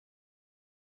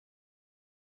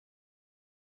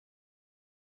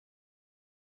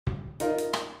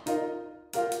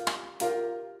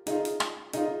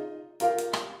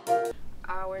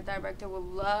director would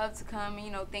love to come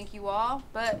and, thank you all,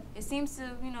 but it seems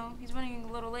to, he's running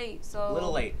a little late, so... A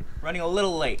little late. Running a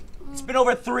little late. It's been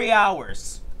over 3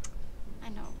 hours. I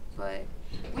know, but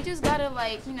we just gotta,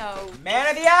 Man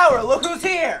of the hour, look who's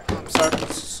here! I'm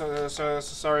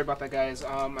sorry about that, guys.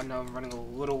 I know I'm running a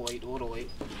little late.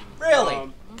 Really?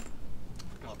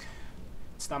 Look,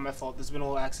 it's not my fault. There's been a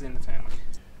little accident in the family.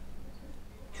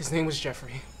 His name was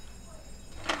Jeffrey.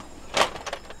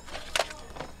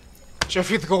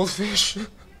 Jeffrey the goldfish.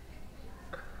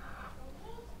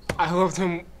 I loved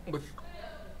him with...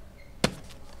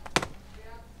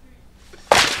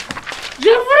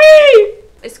 Jeffrey!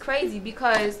 It's crazy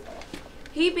because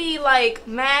he be,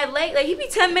 mad late. He be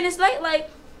 10 minutes late.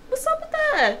 What's up with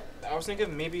that? I was thinking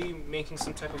of maybe making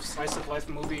some type of slice-of-life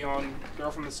movie on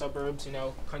Girl from the Suburbs,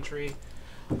 country.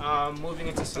 Moving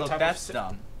into some type of... That's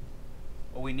dumb.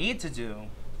 What we need to do,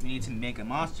 we need to make a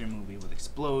monster movie with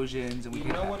explosions and we...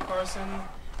 You know what, Carson?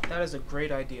 That is a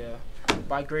great idea.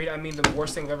 By great, I mean the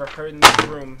worst thing I've ever heard in this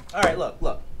room. Alright, look.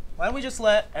 Why don't we just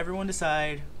let everyone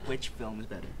decide which film is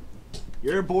better?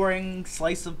 Your boring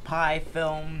slice of pie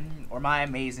film or my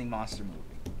amazing monster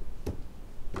movie?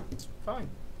 Fine.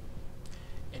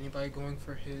 Anybody going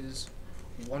for his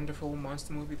wonderful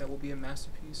monster movie that will be a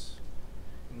masterpiece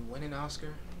and win an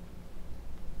Oscar?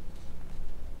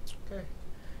 Okay.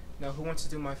 Now, who wants to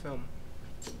do my film?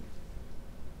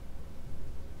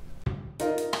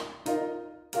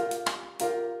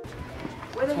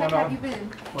 Where the heck have you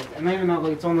been? Look, I'm not even that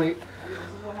late. It's only...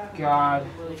 God.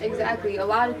 Exactly. A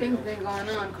lot of things have been going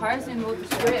on. Carson wrote the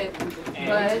script,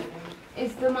 but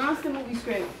it's the monster movie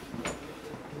script.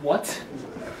 What?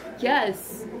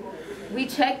 Yes. We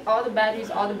checked all the batteries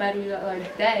are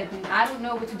dead, and I don't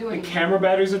know what to do anymore. The camera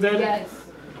batteries are dead? Yes.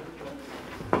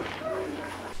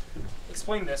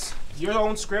 Explain this. Your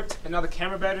own script, and now the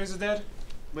camera batteries are dead?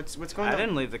 What's going on? I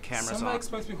didn't leave the cameras Somebody on.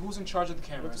 explain to me who's in charge of the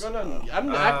cameras. What's going on? I'm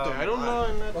the actor. I don't know.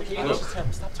 I'm not Okay, Look, stop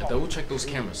I talking. double-checked those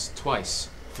cameras twice,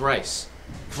 thrice,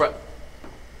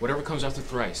 whatever comes after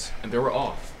thrice, and they were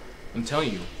off. I'm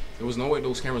telling you, there was no way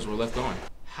those cameras were left on.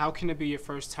 How can it be your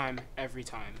first time every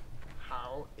time?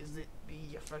 How is it be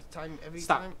your first time every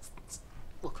Stop. time?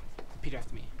 Look, repeat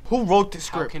after me. Who wrote this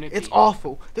How script? can it It's be?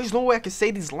 awful. There's no way I can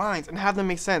say these lines and have them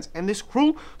make sense. And this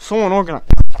crew, so unorganized.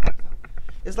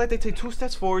 It's like they take 2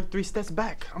 steps forward, 3 steps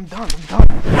back. I'm done.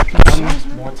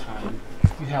 One more time.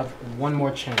 You have one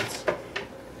more chance.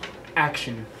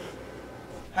 Action.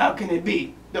 How can it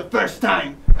be the first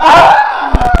time?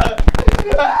 God!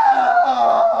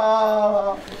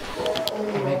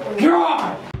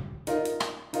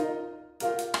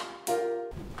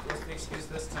 What's the excuse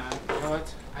this time? You know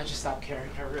what? I just stopped caring.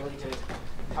 I really did.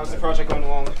 How's the project going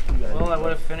along? Well, I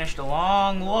would have finished a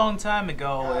long time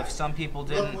ago if some people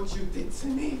didn't... Look what you did to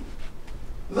me.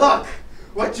 Look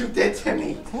what you did to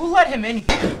me. Who let him in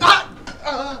here?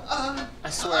 I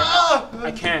swear.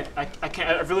 I can't. I can't.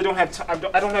 I really don't have time.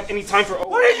 I don't have any time for...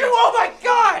 What did you... Oh my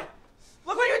god!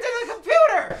 Look what you did to the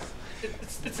computer!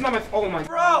 It's not my... Oh my...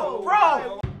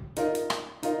 Bro!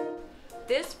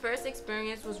 This first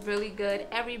experience was really good.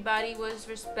 Everybody was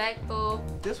respectful.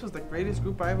 This was the greatest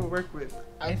group I ever worked with.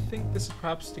 I think this is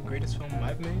perhaps the greatest film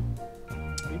I've made.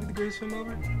 Maybe the greatest film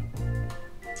ever?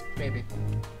 Maybe.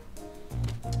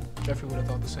 Jeffrey would have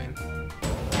thought the same.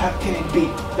 How can it be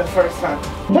the first time?